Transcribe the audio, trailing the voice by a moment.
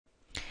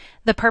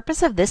The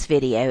purpose of this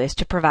video is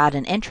to provide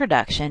an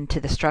introduction to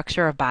the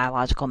structure of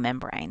biological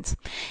membranes.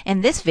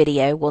 In this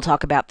video, we'll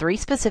talk about three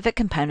specific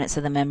components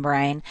of the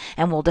membrane,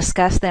 and we'll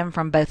discuss them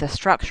from both a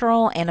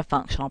structural and a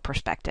functional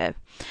perspective.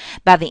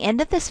 By the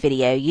end of this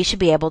video, you should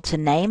be able to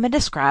name and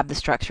describe the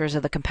structures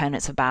of the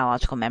components of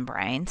biological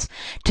membranes,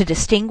 to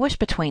distinguish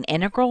between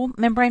integral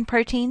membrane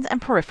proteins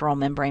and peripheral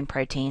membrane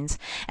proteins,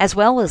 as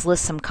well as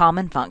list some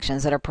common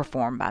functions that are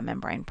performed by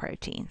membrane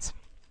proteins.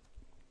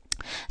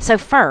 So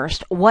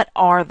first, what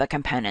are the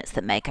components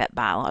that make up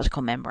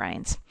biological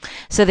membranes?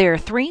 So there are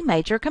three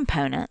major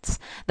components.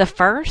 The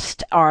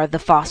first are the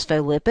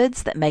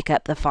phospholipids that make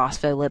up the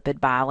phospholipid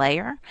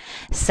bilayer.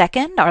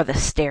 Second are the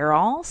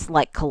sterols,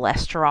 like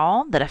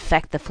cholesterol, that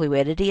affect the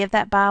fluidity of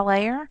that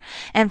bilayer.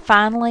 And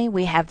finally,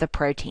 we have the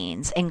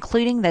proteins,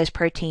 including those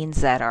proteins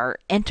that are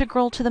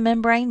integral to the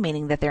membrane,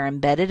 meaning that they're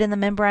embedded in the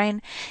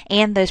membrane,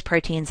 and those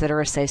proteins that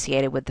are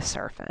associated with the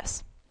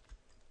surface.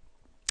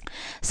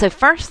 So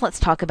first,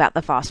 let's talk about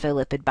the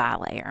phospholipid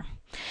bilayer.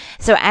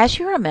 So as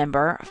you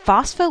remember,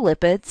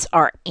 phospholipids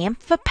are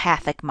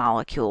amphipathic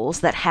molecules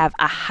that have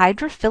a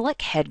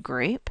hydrophilic head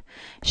group,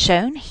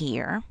 shown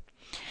here,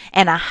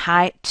 and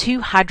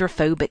two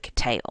hydrophobic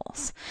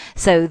tails.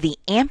 So the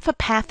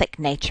amphipathic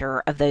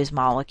nature of those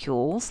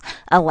molecules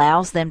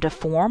allows them to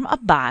form a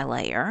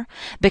bilayer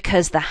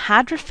because the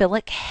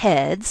hydrophilic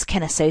heads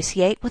can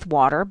associate with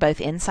water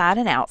both inside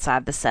and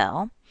outside the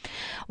cell,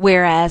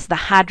 whereas the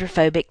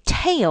hydrophobic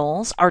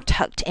tails are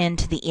tucked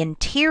into the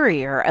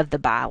interior of the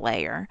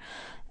bilayer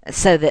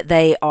so that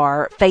they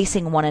are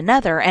facing one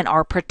another and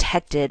are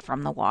protected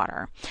from the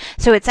water.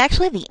 So it's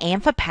actually the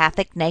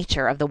amphipathic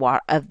nature of the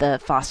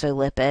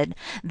phospholipid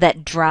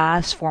that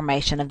drives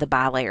formation of the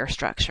bilayer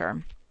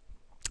structure.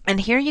 And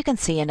here you can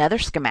see another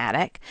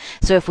schematic.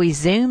 So if we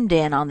zoomed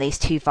in on these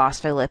two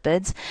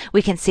phospholipids,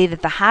 we can see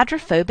that the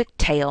hydrophobic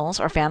tails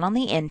are found on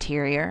the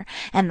interior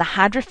and the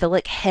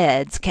hydrophilic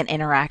heads can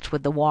interact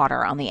with the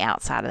water on the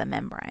outside of the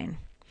membrane.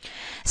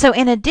 So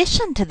in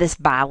addition to this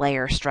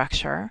bilayer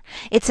structure,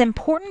 it's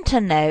important to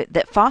note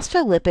that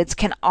phospholipids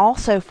can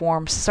also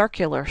form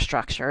circular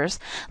structures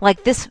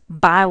like this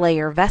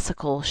bilayer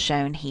vesicle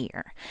shown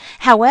here.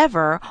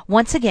 However,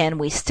 once again,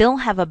 we still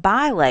have a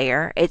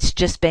bilayer, it's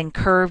just been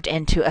curved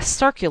into a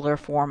circular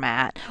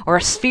format or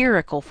a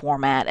spherical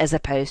format as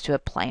opposed to a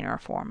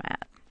planar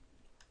format.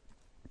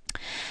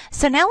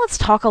 So now let's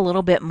talk a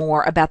little bit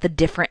more about the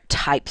different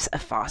types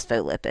of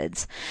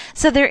phospholipids.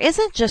 So there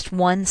isn't just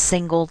one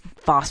single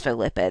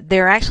phospholipid.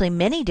 There are actually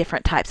many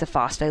different types of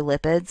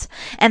phospholipids,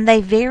 and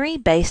they vary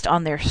based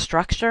on their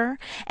structure,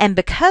 and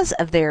because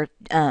of their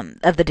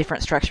of the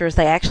different structures,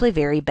 they actually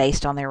vary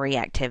based on their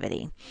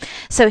reactivity.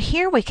 So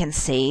here we can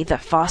see the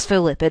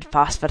phospholipid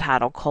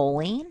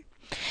phosphatidylcholine,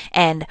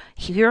 and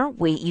here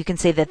you can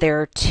see that there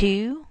are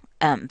two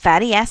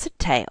fatty acid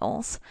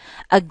tails,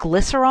 a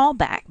glycerol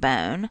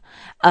backbone,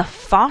 a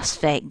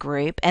phosphate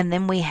group, and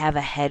then we have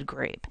a head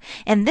group.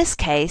 In this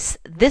case,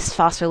 this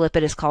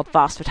phospholipid is called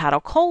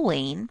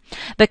phosphatidylcholine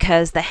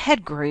because the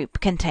head group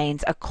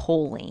contains a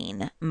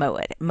choline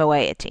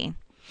moiety.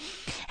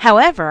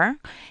 However,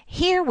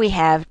 here we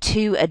have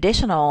two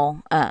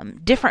additional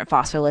different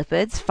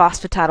phospholipids,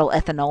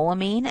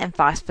 phosphatidylethanolamine and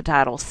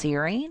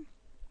phosphatidylserine.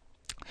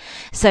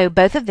 So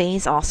both of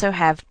these also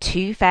have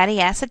two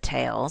fatty acid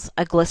tails,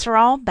 a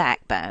glycerol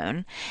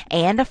backbone,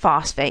 and a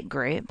phosphate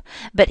group.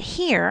 But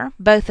here,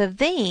 both of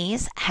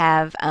these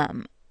have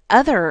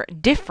other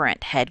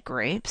different head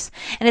groups,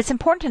 and it's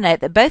important to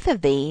note that both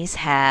of these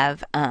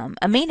have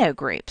amino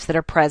groups that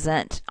are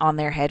present on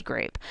their head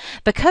group.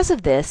 Because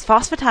of this,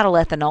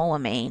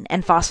 phosphatidylethanolamine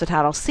and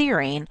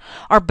phosphatidylserine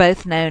are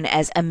both known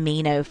as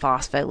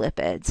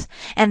aminophospholipids,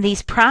 and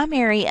these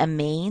primary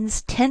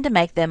amines tend to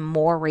make them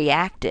more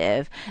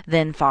reactive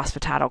than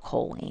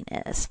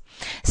phosphatidylcholine is.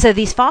 So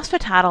these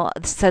phospholipids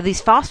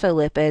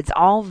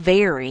all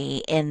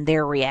vary in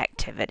their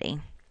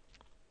reactivity.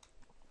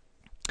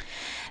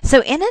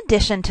 So in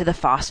addition to the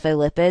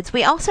phospholipids,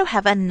 we also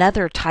have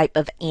another type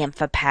of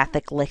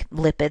amphipathic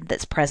lipid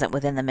that's present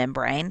within the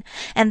membrane,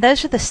 and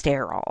those are the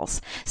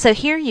sterols. So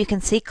here you can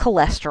see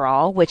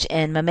cholesterol, which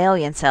in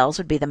mammalian cells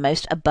would be the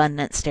most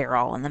abundant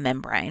sterol in the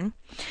membrane.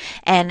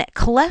 And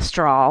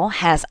cholesterol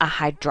has a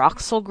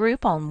hydroxyl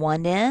group on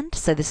one end,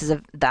 so this is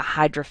the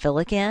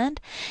hydrophilic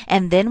end,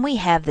 and then we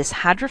have this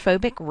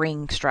hydrophobic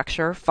ring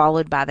structure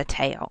followed by the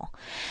tail.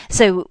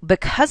 So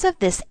because of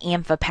this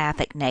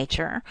amphipathic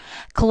nature,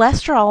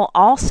 cholesterol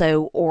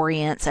also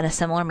orients in a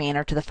similar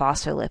manner to the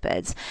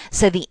phospholipids.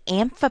 So the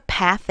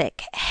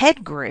amphipathic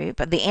head group,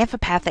 the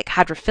amphipathic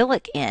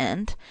hydrophilic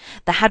end,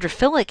 the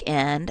hydrophilic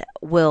end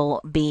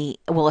will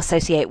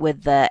associate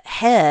with the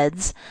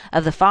heads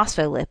of the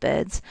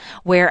phospholipids,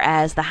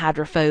 whereas the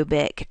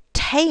hydrophobic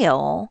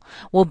tail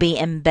will be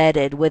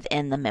embedded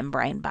within the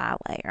membrane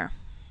bilayer.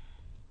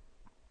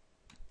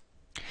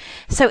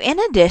 So in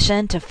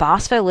addition to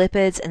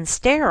phospholipids and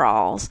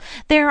sterols,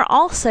 there are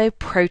also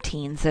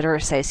proteins that are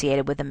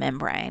associated with the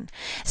membrane.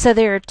 So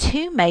there are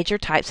two major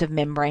types of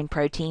membrane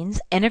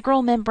proteins: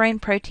 integral membrane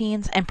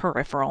proteins and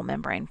peripheral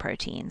membrane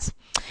proteins.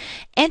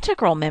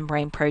 Integral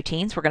membrane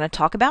proteins we're going to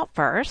talk about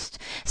first.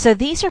 So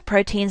these are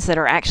proteins that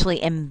are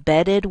actually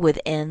embedded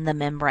within the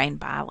membrane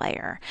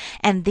bilayer.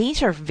 And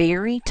these are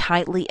very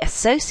tightly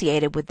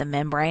associated with the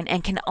membrane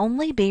and can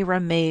only be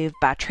removed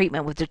by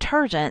treatment with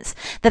detergents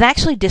that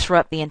actually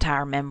disrupt the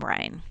entire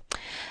membrane.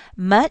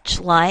 Much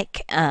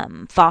like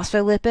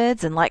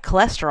phospholipids and like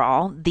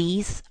cholesterol,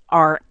 these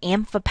are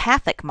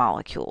amphipathic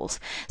molecules.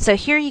 So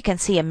here you can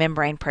see a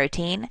membrane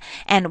protein,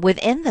 and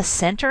within the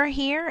center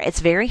here, it's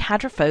very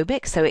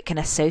hydrophobic, so it can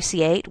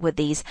associate with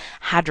these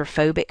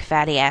hydrophobic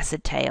fatty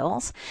acid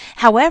tails.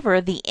 However,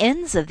 the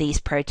ends of these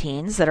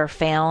proteins that are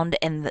found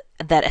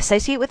that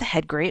associate with the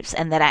head groups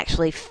and that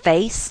actually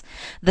face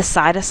the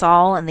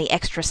cytosol and the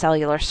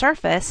extracellular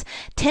surface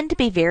tend to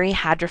be very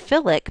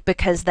hydrophilic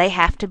because they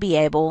have to be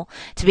able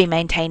to be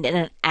maintained in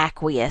an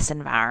aqueous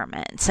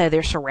environment. So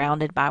they're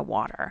surrounded by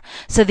water.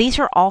 So these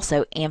are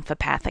also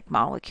amphipathic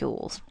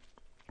molecules.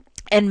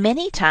 And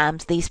many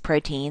times these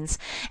proteins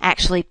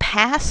actually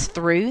pass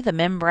through the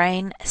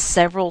membrane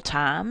several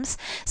times.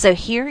 So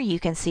here you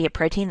can see a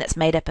protein that's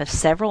made up of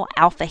several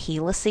alpha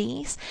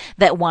helices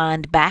that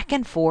wind back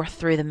and forth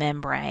through the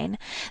membrane.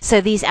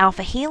 So these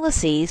alpha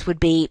helices would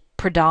be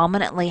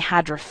predominantly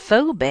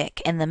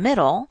hydrophobic in the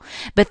middle,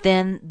 but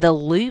then the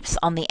loops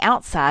on the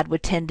outside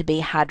would tend to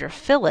be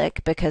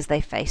hydrophilic because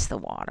they face the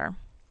water.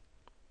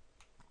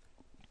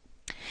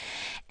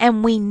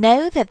 And we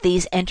know that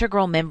these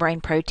integral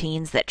membrane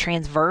proteins that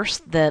transverse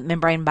the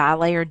membrane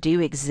bilayer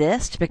do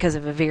exist because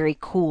of a very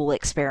cool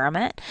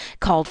experiment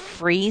called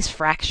freeze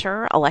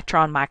fracture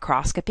electron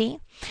microscopy.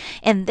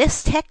 In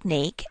this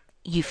technique,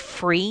 you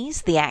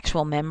freeze the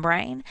actual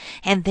membrane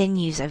and then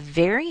use a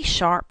very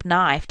sharp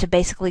knife to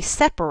basically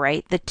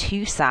separate the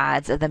two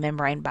sides of the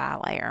membrane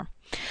bilayer.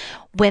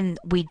 When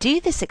we do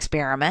this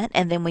experiment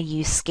and then we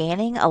use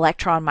scanning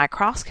electron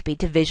microscopy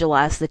to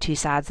visualize the two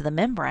sides of the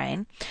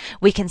membrane,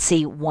 we can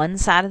see one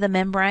side of the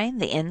membrane,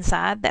 the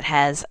inside, that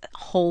has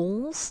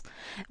holes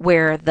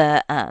where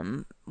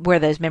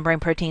those membrane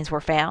proteins were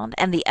found,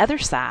 and the other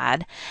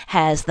side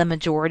has the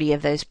majority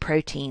of those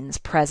proteins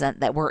present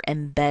that were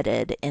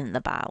embedded in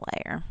the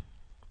bilayer.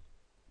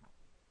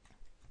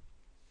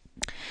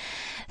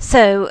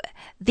 So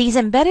these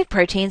embedded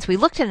proteins, we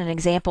looked at an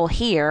example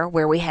here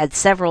where we had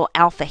several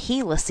alpha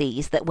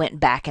helices that went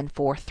back and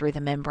forth through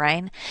the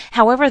membrane.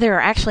 However, there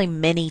are actually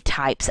many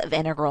types of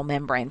integral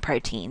membrane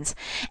proteins,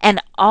 and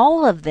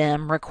all of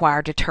them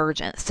require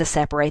detergents to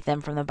separate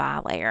them from the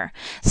bilayer.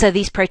 So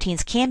these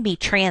proteins can be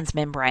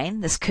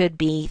transmembrane. This could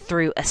be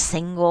through a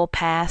single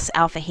pass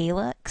alpha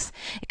helix.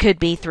 It could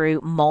be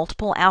through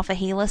multiple alpha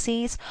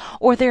helices,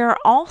 or there are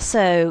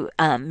also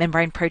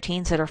membrane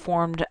proteins that are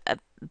formed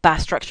by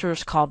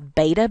structures called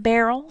beta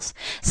barrels.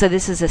 So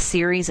this is a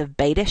series of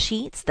beta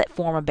sheets that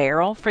form a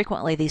barrel.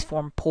 Frequently these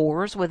form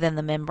pores within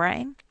the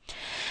membrane.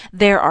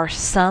 There are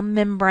some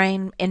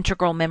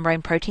integral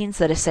membrane proteins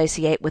that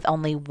associate with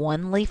only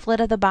one leaflet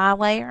of the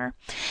bilayer.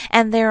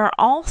 And there are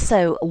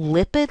also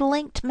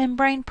lipid-linked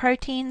membrane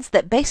proteins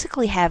that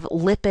basically have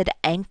lipid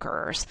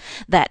anchors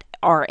that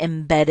are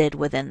embedded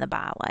within the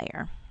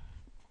bilayer.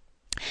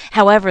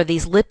 However,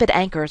 these lipid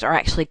anchors are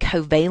actually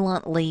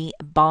covalently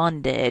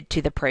bonded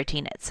to the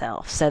protein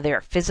itself, so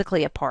they're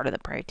physically a part of the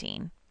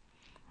protein.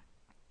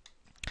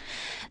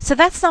 So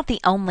that's not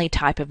the only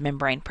type of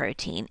membrane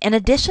protein. In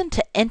addition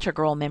to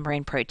integral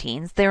membrane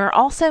proteins, there are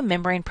also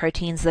membrane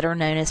proteins that are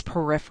known as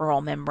peripheral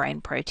membrane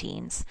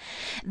proteins.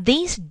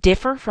 These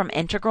differ from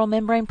integral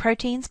membrane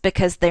proteins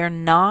because they're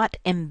not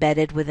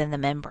embedded within the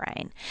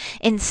membrane.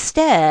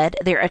 Instead,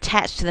 they're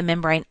attached to the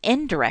membrane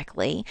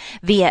indirectly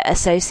via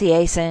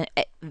associations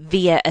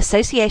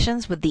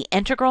with the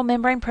integral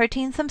membrane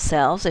proteins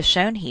themselves, as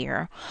shown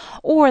here,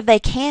 or they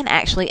can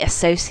actually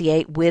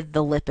associate with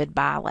the lipid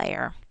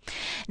bilayer.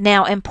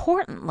 Now,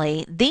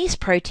 importantly, these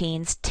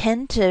proteins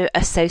tend to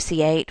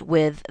associate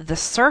with the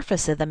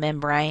surface of the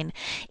membrane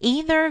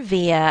either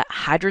via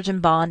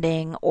hydrogen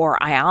bonding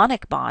or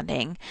ionic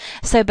bonding.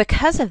 So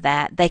because of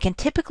that, they can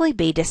typically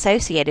be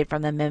dissociated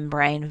from the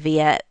membrane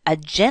via a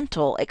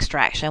gentle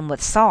extraction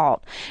with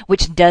salt,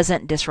 which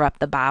doesn't disrupt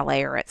the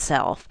bilayer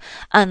itself,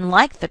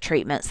 unlike the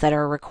treatments that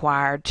are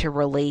required to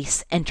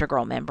release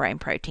integral membrane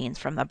proteins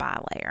from the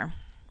bilayer.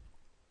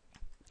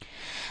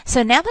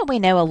 So now that we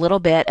know a little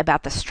bit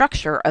about the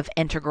structure of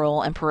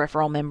integral and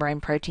peripheral membrane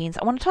proteins,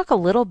 I want to talk a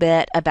little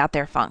bit about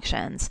their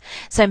functions.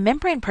 So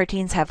membrane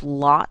proteins have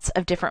lots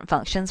of different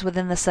functions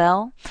within the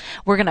cell.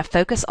 We're going to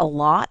focus a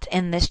lot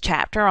in this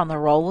chapter on the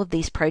role of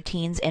these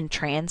proteins in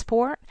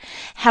transport.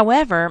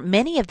 However,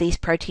 many of these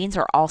proteins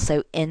are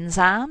also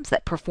enzymes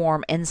that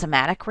perform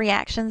enzymatic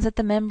reactions at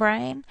the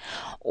membrane,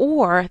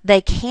 or they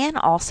can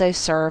also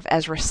serve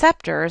as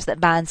receptors that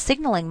bind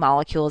signaling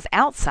molecules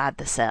outside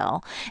the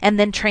cell and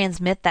then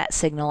transmit that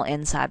signal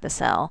inside the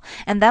cell.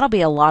 And that'll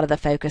be a lot of the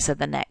focus of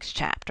the next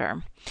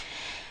chapter.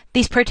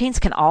 These proteins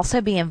can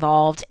also be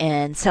involved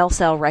in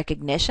cell-cell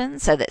recognition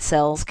so that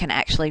cells can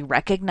actually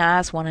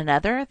recognize one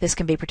another. This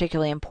can be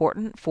particularly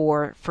important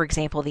for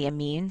example, the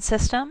immune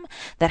system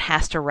that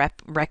has to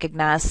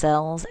recognize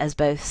cells as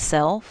both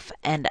self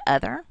and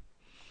other.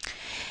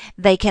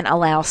 They can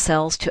allow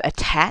cells to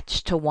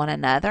attach to one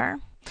another.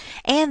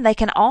 And they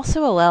can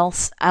also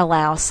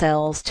allow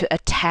cells to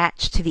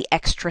attach to the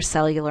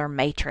extracellular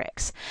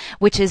matrix,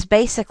 which is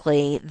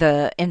basically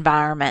the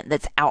environment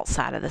that's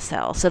outside of the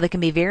cell. So they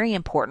can be very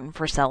important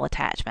for cell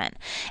attachment.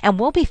 And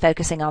we'll be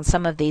focusing on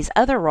some of these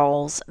other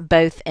roles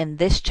both in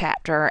this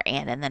chapter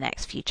and in the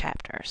next few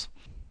chapters.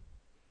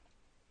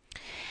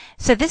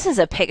 So this is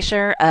a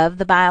picture of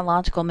the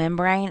biological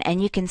membrane,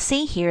 and you can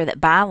see here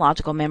that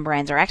biological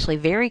membranes are actually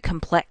very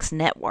complex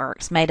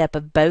networks made up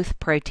of both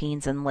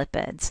proteins and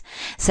lipids.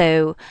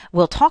 So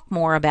we'll talk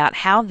more about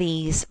how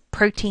these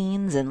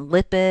proteins and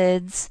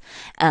lipids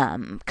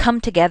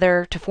come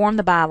together to form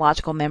the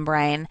biological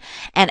membrane,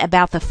 and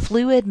about the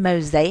fluid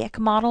mosaic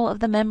model of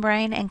the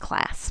membrane in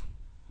class.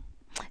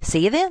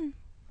 See you then.